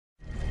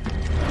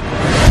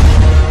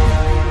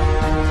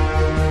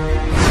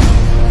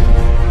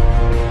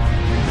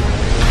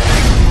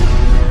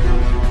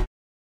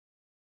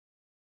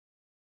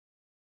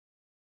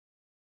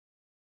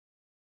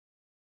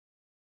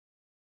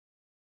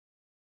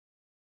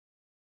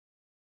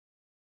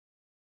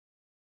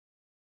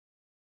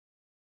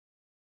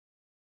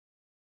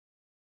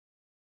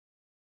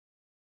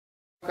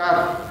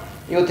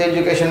Youth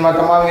એજ્યુકેશનમાં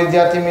તમામ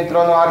વિદ્યાર્થી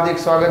મિત્રોનું હાર્દિક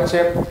સ્વાગત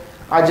છે।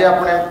 આજે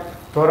આપણે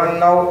ધોરણ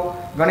 9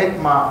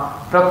 ગણિતમાં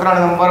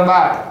પ્રકરણ નંબર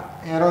 12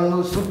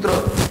 હેરોનનું સૂત્ર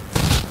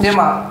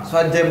જેમાં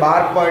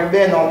સ્વાધ્યાય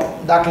 12.2 નો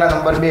દાખલા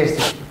નંબર 2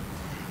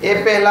 છે। એ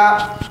પહેલા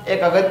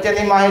એક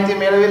અગત્યની માહિતી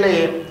મેળવી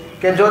લઈએ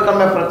કે જો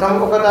તમે પ્રથમ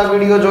વખત આ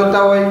વિડિયો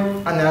જોતા હોય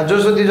અને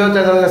હજુ સુધી જો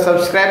ચેનલને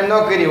સબસ્ક્રાઇબ ન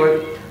કરી હોય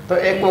તો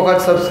એક વખત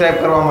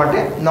સબસ્ક્રાઇબ કરવા માટે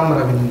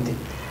નમ્ર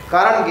વિનંતી।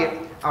 કારણ કે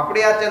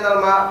આપણી આ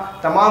ચેનલમાં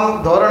તમામ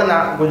ધોરણના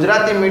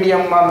ગુજરાતી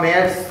મીડિયમમાં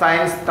મેથ્સ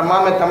સાયન્સ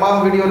તમામ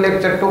વિડિયો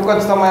લેક્ચર ટૂંક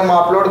જ સમયમાં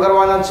અપલોડ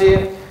કરવાના છીએ,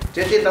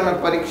 જેથી તમે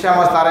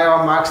પરીક્ષામાં સારા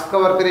એવા માર્ક્સ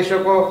કવર કરી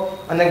શકો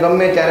અને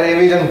ગમે ત્યારે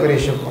રિવિઝન કરી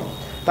શકો।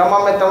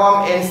 તમામ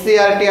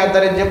NCERT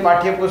આધારિત જે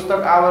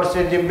પાઠ્યપુસ્તક આ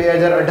વર્ષે જે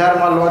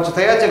 2018માં લોન્ચ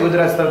થયા છે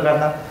ગુજરાત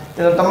સરકારના,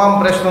 તેના તમામ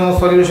પ્રશ્નોનું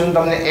સોલ્યુશન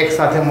તમને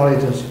એકસાથે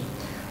મળી જશે।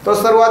 તો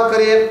શરૂઆત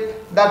કરીએ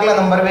દાખલા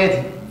નંબર 2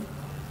 થી।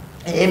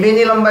 AB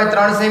ની લંબાઈ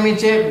 3 સેમી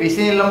છે, BC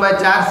ની લંબાઈ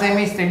 4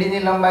 સેમી, CD ની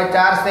લંબાઈ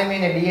 4 સેમી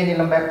અને DA ની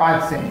લંબાઈ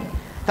 5 સેમી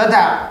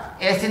તથા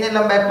AC ની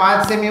લંબાઈ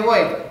 5 સેમી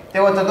હોય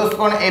તેવો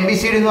ચતુષ્કોણ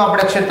ABCD નું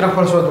આપણે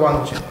ક્ષેત્રફળ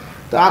શોધવાનું છે।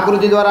 તો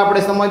આકૃતિ દ્વારા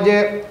આપણે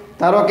સમજીએ।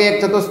 ધારો કે એક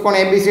ચતુષ્કોણ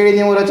ABCD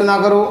ની હું રચના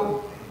કરું,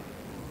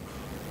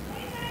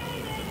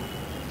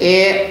 A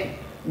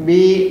B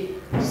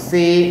C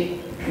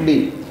D।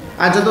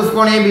 આ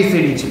ચતુષ્કોણ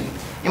ABCD છે,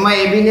 એમાં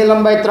AB ની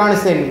લંબાઈ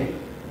 3 સેમી,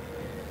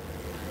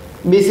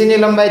 BC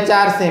ની લંબાઈ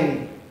 4 સેમી,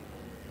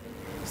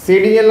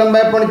 CD ની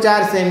લંબાઈ પણ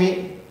 4 સેમી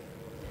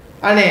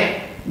અને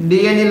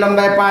DA ની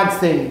લંબાઈ 5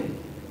 સેમી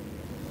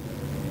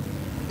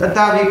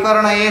તથા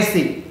વિકર્ણ AC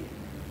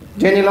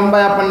જેની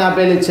લંબાઈ આપણને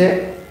આપેલી છે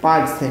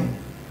 5 સેમી।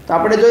 તો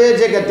આપણે જોઈએ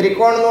છે કે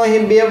ત્રિકોણનું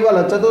અહીં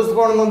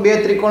ચતુષ્કોણનું બે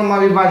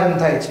ત્રિકોણમાં વિભાજન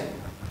થાય છે।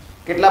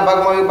 કેટલા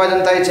ભાગમાં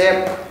વિભાજન થાય છે?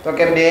 તો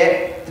કે બે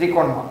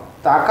ત્રિકોણમાં।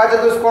 તો આખા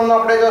ચતુષ્કોણનું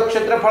આપણે જો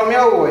ક્ષેત્રફળ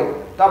મેળવવું હોય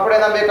તો આપણે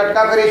એના બે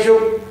કટકા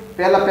કરીશું।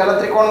 પહેલા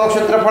ત્રિકોણનું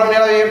ક્ષેત્રફળ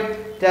મેળવીએ,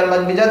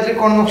 ત્યારબાદ બીજા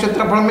ત્રિકોણનું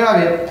ક્ષેત્રફળ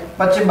મેળવીએ,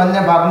 પછી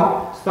બંને ભાગનો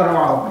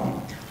સરવાળો કરીએ।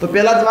 તો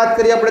પહેલા જ વાત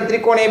કરીએ આપણે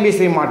ત્રિકોણ ABC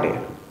માટે।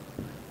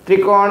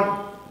 ત્રિકોણ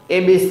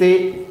ABC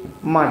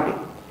માટે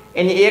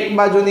એની એક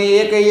બાજુને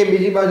A કહીએ,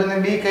 બીજી બાજુને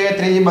B કહીએ,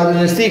 ત્રીજી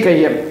બાજુને C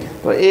કહીએ।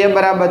 તો A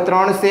બરાબર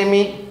 3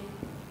 સેમી,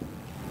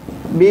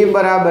 B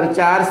બરાબર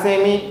 4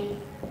 સેમી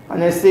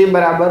અને C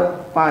બરાબર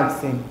 5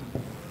 સેમી।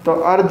 તો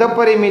અર્ધ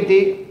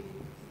પરિમિતિ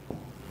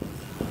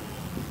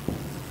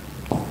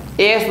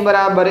S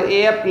બરાબર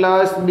A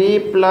plus B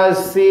plus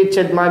C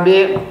છેદમાં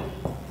 2,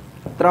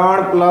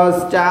 3 પ્લસ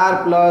 4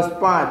 પ્લસ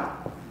 5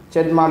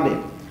 છેદમાં 2,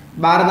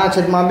 12 ના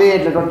છેદમાં 2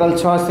 એટલે ટોટલ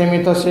 6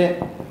 સેમી થશે,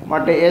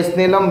 માટે S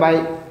ની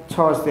લંબાઈ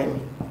 6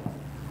 સેમી।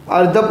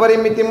 અર્ધ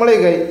પરિમિતિ મળી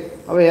ગઈ।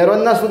 હવે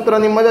હેરોનના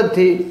સૂત્રની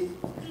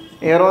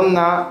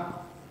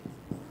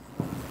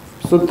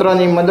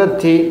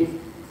મદદથી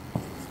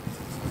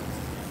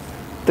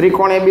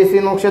ત્રિકોણ ABC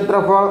નું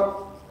ક્ષેત્રફળ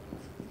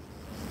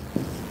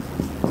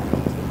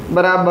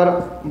બરાબર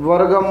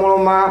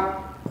વર્ગમૂળમાં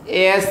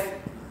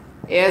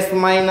S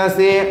minus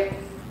A,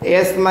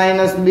 S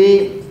minus B,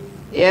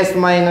 S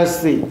minus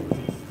C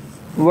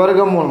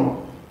વર્ગમૂળમાં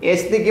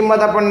S ની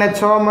કિંમત આપણને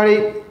 6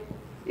 મળી,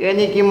 A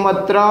ની કિંમત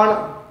 3,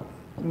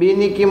 B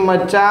ની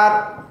કિંમત 4,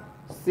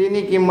 C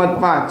ની કિંમત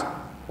 5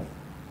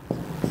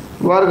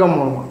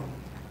 વર્ગમૂળમાં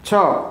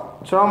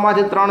 6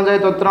 માંથી 3 જાય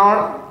તો 3,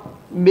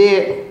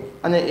 2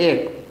 અને 1,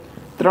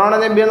 3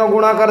 અને 2 નો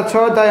ગુણાકાર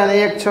 6 થાય અને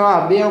 1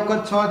 6, 2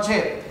 વખત 6 છે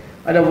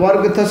એટલે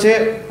વર્ગ થશે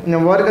અને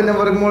વર્ગ અને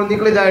વર્ગમૂળ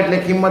નીકળી જાય એટલે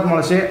કિંમત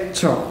મળશે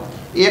 6।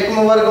 1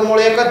 નું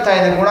વર્ગમૂળ 1 જ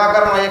થાય અને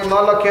ગુણાકારમાં 1 ન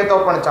લખીએ તો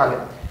પણ ચાલે,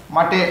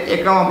 માટે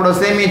એકમ આપણો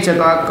સેમી છે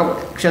તો આ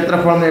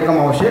ક્ષેત્રફળનો એકમ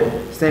આવશે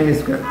સેમી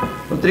સ્ક્વેર।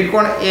 તો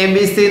ત્રિકોણ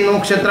ABC નું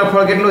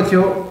ક્ષેત્રફળ કેટલું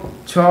થયું?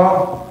 6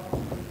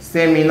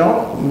 સેમીનો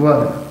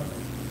વર્ગ।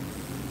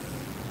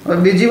 હવે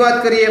બીજી વાત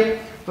કરીએ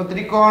તો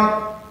ત્રિકોણ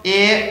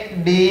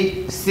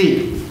ADC।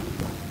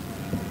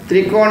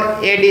 ત્રિકોણ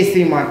ADC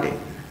માટે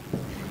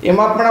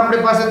એમાં પણ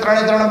આપણી પાસે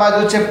ત્રણે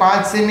બાજુ છે,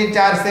 5 સેમી,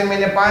 4 સેમી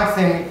અને 5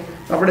 સેમી।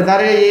 તો આપણે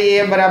ધારી લઈએ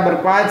A બરાબર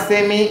 5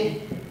 સેમી,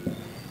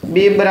 B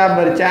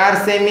બરાબર 4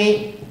 સેમી,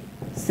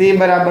 C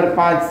બરાબર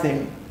 5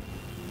 સેમી।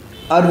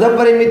 અર્ધ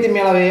પરિમિતિ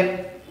મેળવીએ।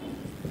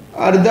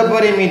 અર્ધ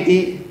પરિમિતિ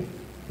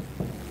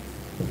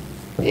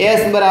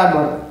S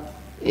બરાબર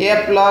A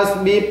plus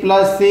B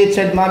plus C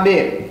છેદમાં 2,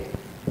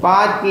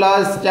 5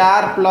 પ્લસ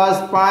 4 પ્લસ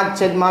 5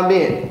 છેદમાં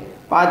 2,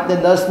 5 ને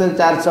 10 ને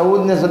 4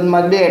 14 ને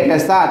છેદમાં 2 એટલે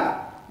 7,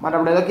 માટે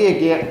આપણે લખીએ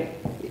કે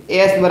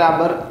S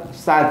બરાબર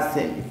 7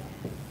 સેમી।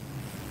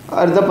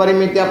 અર્ધ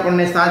પરિમિતિ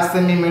આપણને 7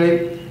 સેમી મળી।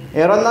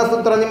 હેરોનના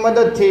સૂત્રની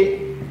મદદથી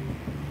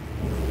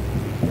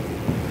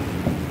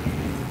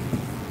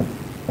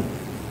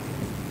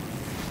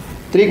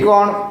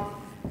ત્રિકોણ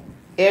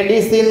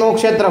ADC નું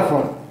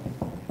ક્ષેત્રફળ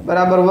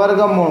બરાબર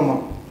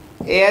વર્ગમૂળમાં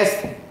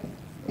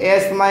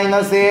S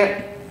minus A,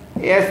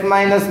 S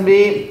minus B,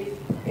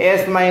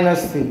 S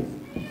minus C।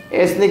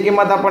 S ની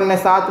કિંમત આપણને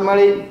 7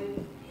 મળી,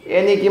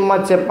 A ની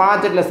કિંમત છે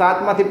 5 એટલે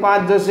 7 માંથી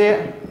 5 જશે,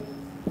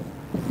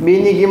 B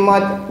ની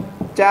કિંમત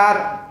 4,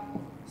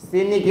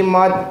 C ની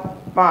કિંમત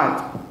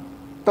 5,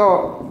 તો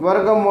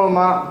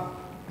વર્ગમૂળમાં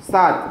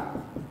 7,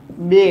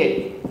 2,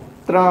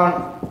 3,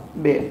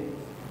 2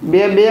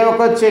 બે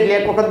વખત છે એટલે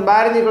એક વખત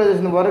બહાર નીકળી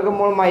જશે,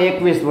 વર્ગમૂળમાં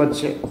 21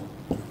 વધશે,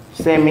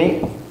 સેમી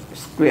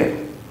સ્ક્વેર.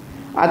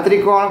 આ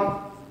ત્રિકોણ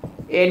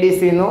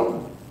એડીસીનું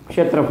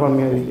ક્ષેત્રફળ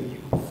મેળવી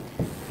લીધું.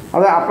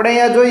 હવે આપણે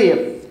અહીંયા જોઈએ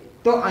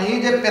તો અહીં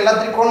જે પહેલા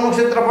ત્રિકોણનું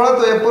ક્ષેત્રફળ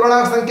હતું એ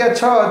પૂર્ણાંક સંખ્યા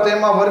 6 તો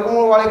એમાં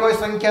વર્ગમૂળવાળી કોઈ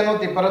સંખ્યા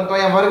નહોતી, પરંતુ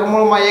અહીંયા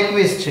વર્ગમૂળમાં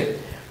 21 છે.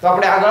 તો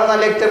આપણે આગળના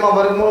લેક્ચરમાં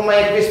વર્ગમૂળમાં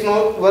 21 નું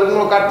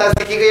વર્ગમૂળ કાઢતા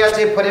શીખી ગયા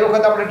છે. ફરી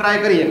વખત આપણે ટ્રાય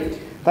કરીએ.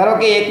 ધારો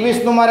કે 21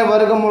 નું મારે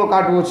વર્ગમૂળ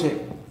કાઢવું છે,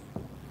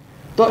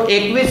 તો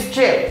 21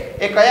 છે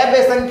એ કયા બે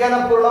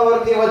સંખ્યાના પૂર્ણ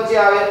વર્ગની વચ્ચે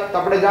આવે? તો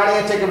આપણે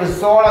જાણીએ છીએ કે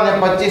 16 અને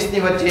 25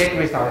 ની વચ્ચે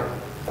 21 આવે.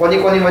 કોની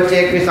વચ્ચે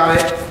 21 આવે?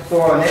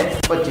 16 અને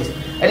 25.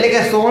 એટલે કે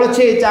 16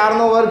 છે એ 4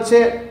 નો વર્ગ છે,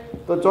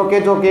 તો ચોકે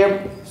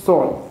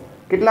 16.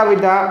 કેટલા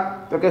વધ્યા?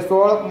 તો કે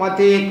 16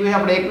 માંથી 21,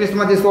 આપણે 21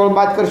 માંથી 16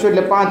 બાદ કરશું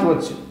એટલે 5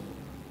 વધશે.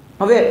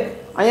 હવે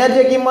અહીંયા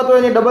જે કિંમત હોય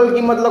એની ડબલ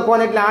કિંમત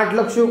લખવાની, એટલે 8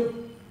 લખશું.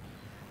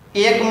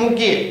 1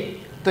 મૂકીએ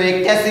તો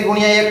 81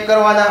 ગુણ્યા 1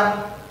 કરવાના,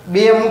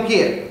 2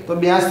 મૂકીએ તો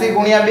 82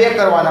 ગુણ્યા 2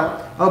 કરવાના.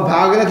 હવે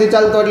ભાગ નથી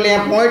ચાલતો એટલે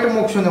અહીંયા પોઈન્ટ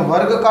મૂકશું ને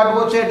વર્ગ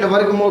કાઢવો છે એટલે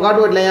વર્ગમૂળ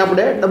કાઢવું એટલે અહીંયા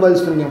આપણે ડબલ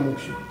શૂન્ય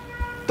મૂકશું.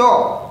 તો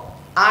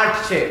 8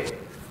 છે,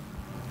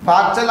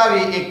 ભાગ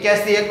ચલાવી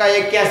 81 એકા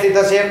 81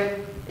 થશે,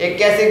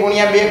 81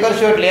 ગુણ્યા 2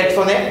 કરશો એટલે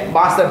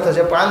 162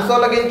 થશે. 500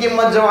 લગીન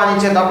કિંમત જવાની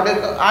છે, તો આપણે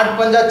 8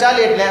 પંજા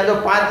 40 એટલે જો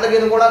 5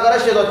 લગીન ગુણાકાર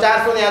હશે તો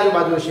 400 ની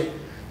આજુબાજુ હશે.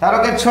 ધારો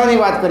કે 6 ની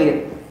વાત કરીએ,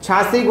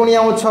 86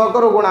 ગુણ્યા હું 6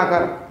 કરું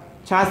ગુણાકાર,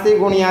 86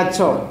 ગુણ્યા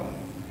 6,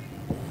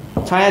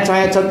 6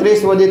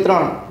 36 વધી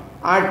 3,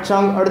 8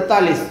 6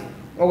 48,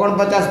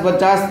 49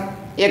 50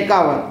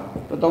 51,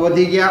 તો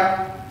વધી ગયા.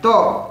 તો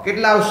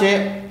કેટલા આવશે?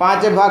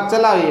 5 ભાગ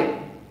ચલાવીએ,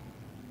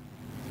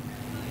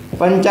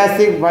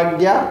 85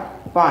 ભાગ્યા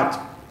 5,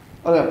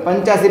 હવે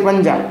 85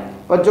 50,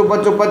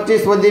 55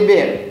 25 વધી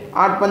 2,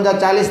 8 50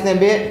 40 ને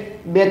 2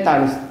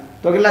 42,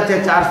 તો કેટલા છે?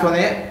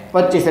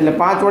 425. એટલે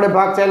 5 વડે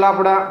ભાગ ચાલ્યા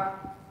આપણા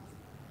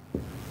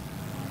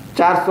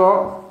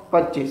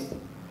 425.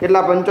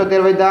 કેટલા?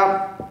 75 વધ્યા.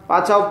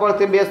 પાછા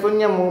ઉપરથી 2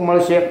 શૂન્ય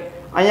મળશે.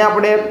 અહીંયા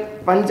આપણે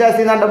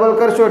 85 ના ડબલ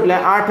કરશું એટલે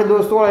 8 દુ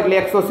 16 એટલે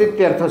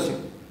 170 થશે.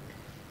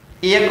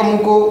 1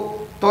 મૂકું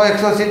તો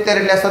 170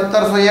 એટલે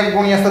 1701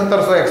 ગુણ્યા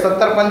 1701,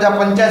 17 પંજા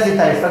 85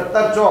 થાય,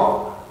 17 ચોક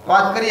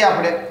વાત કરીએ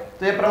આપણે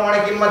તો એ પ્રમાણે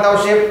કિંમત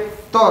આવશે.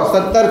 તો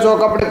 17 ચોક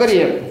આપણે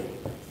કરીએ,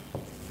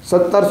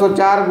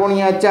 1704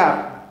 ગુણ્યા 4,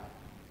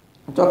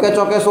 ચોકે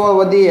 16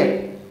 વધી 1,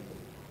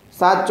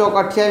 7 ચોક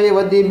 28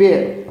 વધી 2,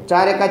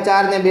 4 એકા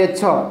 4 ને 2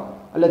 6,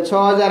 એટલે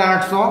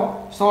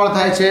 6816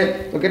 થાય છે.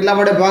 તો કેટલા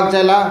વડે ભાગ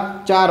ચાલ્યા?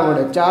 4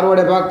 વડે. 4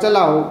 વડે ભાગ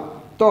ચલાવો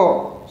તો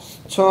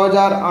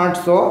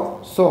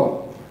 6816,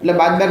 એટલે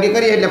બાદબાકી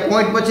કરીએ એટલે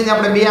પોઈન્ટ પછી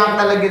આપણે બે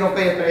આંકડા લગીનો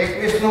કહીએ તો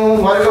 21 નું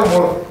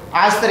વર્ગમૂળ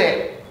આશરે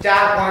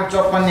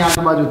 4.54 ની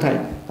આજુબાજુ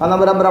થાય. આના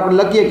બરાબર આપણે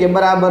લખીએ કે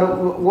બરાબર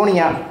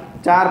ગુણ્યા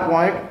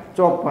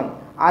 4.54.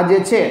 આ જે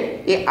છે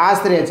એ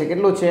આશરે છે.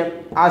 કેટલું છે?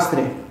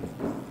 આશરે.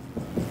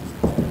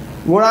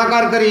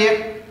 ગુણાકાર કરીએ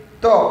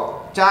તો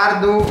 4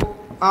 દુ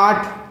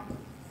 8,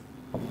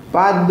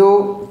 5 દુ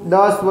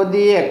 10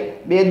 વધી 1,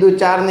 2 દુ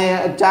 4 ને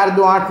 4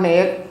 દુ 8 ને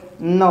 1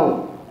 9,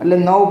 એટલે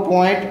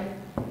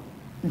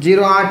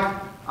 9.08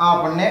 આ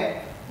આપણને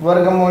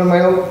વર્ગમૂળ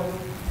મળ્યું.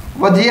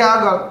 વધીએ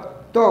આગળ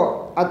તો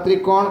આ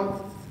ત્રિકોણ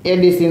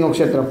એડીસી નું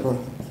ક્ષેત્રફળ,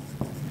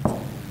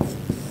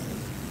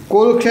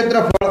 કુલ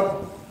ક્ષેત્રફળ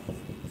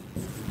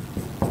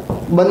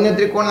બંને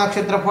ત્રિકોણના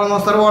ક્ષેત્રફળનો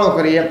સરવાળો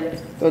કરીએ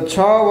તો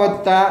 6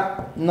 વત્તા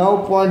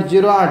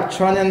 9.08,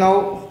 6 ને 9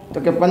 તો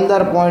કે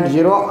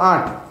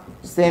 15.08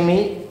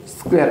 સેમી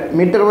સ્ક્વેર.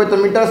 મીટર હોય તો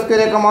મીટર સ્ક્વેર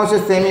એકમ આવશે,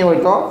 સેમી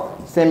હોય તો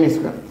સેમી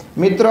સ્ક્વેર.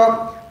 મિત્રો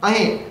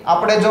અહીં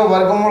આપણે જો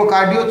વર્ગમૂળ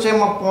કાઢ્યું છે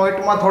એમાં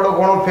પોઈન્ટમાં થોડો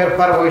ઘણો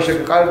ફેરફાર હોઈ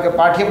શકે, કારણ કે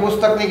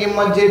પાઠ્યપુસ્તકની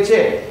કિંમત જે છે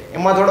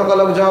એમાં થોડોક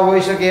અલગ જવાબ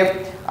હોઈ શકે.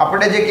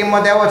 આપણે જે કિંમત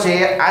આવ્યો છે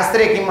એ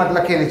આશરે કિંમત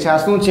લખેલી છે. આ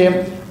શું છે?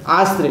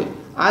 આશરે.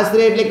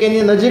 આશરે એટલે કે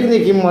એની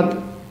નજીકની કિંમત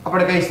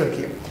આપણે કહી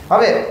શકીએ.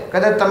 હવે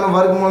કદાચ તમે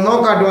વર્ગમૂળ ન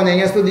કાઢો અને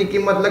અહીંયા સુધી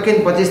કિંમત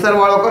લખીને પછી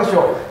સરવાળો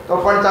કરશો તો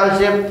પણ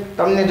ચાલશે.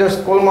 તમને જો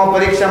સ્કૂલમાં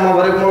પરીક્ષામાં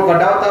વર્ગમૂળ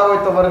કઢાવતા હોય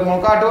તો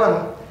વર્ગમૂળ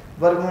કાઢવાનું,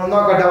 વર્ગમૂળ ન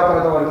કઢાવતા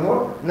હોય તો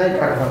વર્ગમૂળ નહીં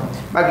કાઢવાનું.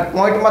 બાકી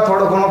પોઈન્ટમાં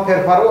થોડો ઘણો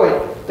ફેરફાર હોય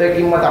તો એ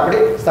કિંમત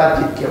આપણી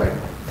સાચી જ કહેવાય.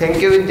 થેન્ક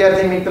યુ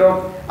વિદ્યાર્થી મિત્રો.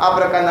 આ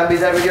પ્રકારના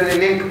બીજા વિડીયોની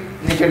લિંક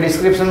નીચે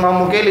ડિસ્ક્રિપ્શનમાં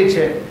મૂકેલી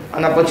છે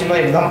અને પછીનો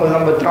એક્ઝામ્પલ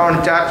નંબર 3,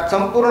 4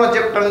 સંપૂર્ણ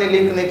ચેપ્ટરની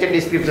લિંક નીચે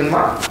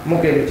ડિસ્ક્રિપ્શનમાં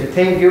મૂકેલી છે.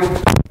 Thank you.